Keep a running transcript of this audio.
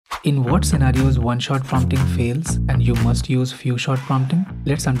In what scenarios one-shot prompting fails and you must use few-shot prompting?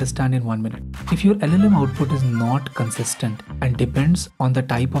 Let's understand in 1 minute. If your LLM output is not consistent and depends on the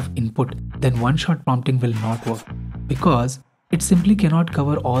type of input, then one-shot prompting will not work because it simply cannot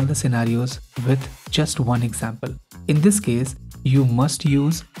cover all the scenarios with just one example. In this case, you must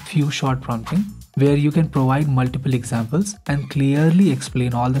use few-shot prompting where you can provide multiple examples and clearly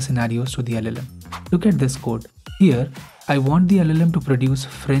explain all the scenarios to the LLM. Look at this code. Here, I want the LLM to produce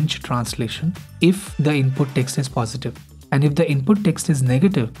French translation if the input text is positive. And if the input text is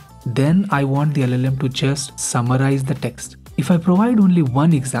negative, then I want the LLM to just summarize the text. If I provide only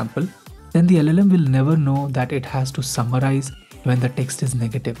one example, then the LLM will never know that it has to summarize when the text is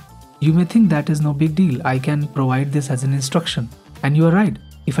negative. You may think that is no big deal. I can provide this as an instruction. And you are right.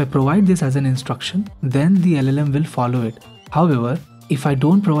 If I provide this as an instruction, then the LLM will follow it. However, if I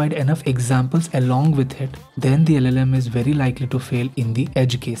don't provide enough examples along with it, then the LLM is very likely to fail in the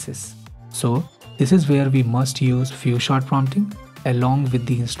edge cases. So this is where we must use few-shot prompting along with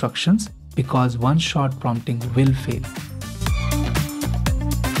the instructions because one-shot prompting will fail.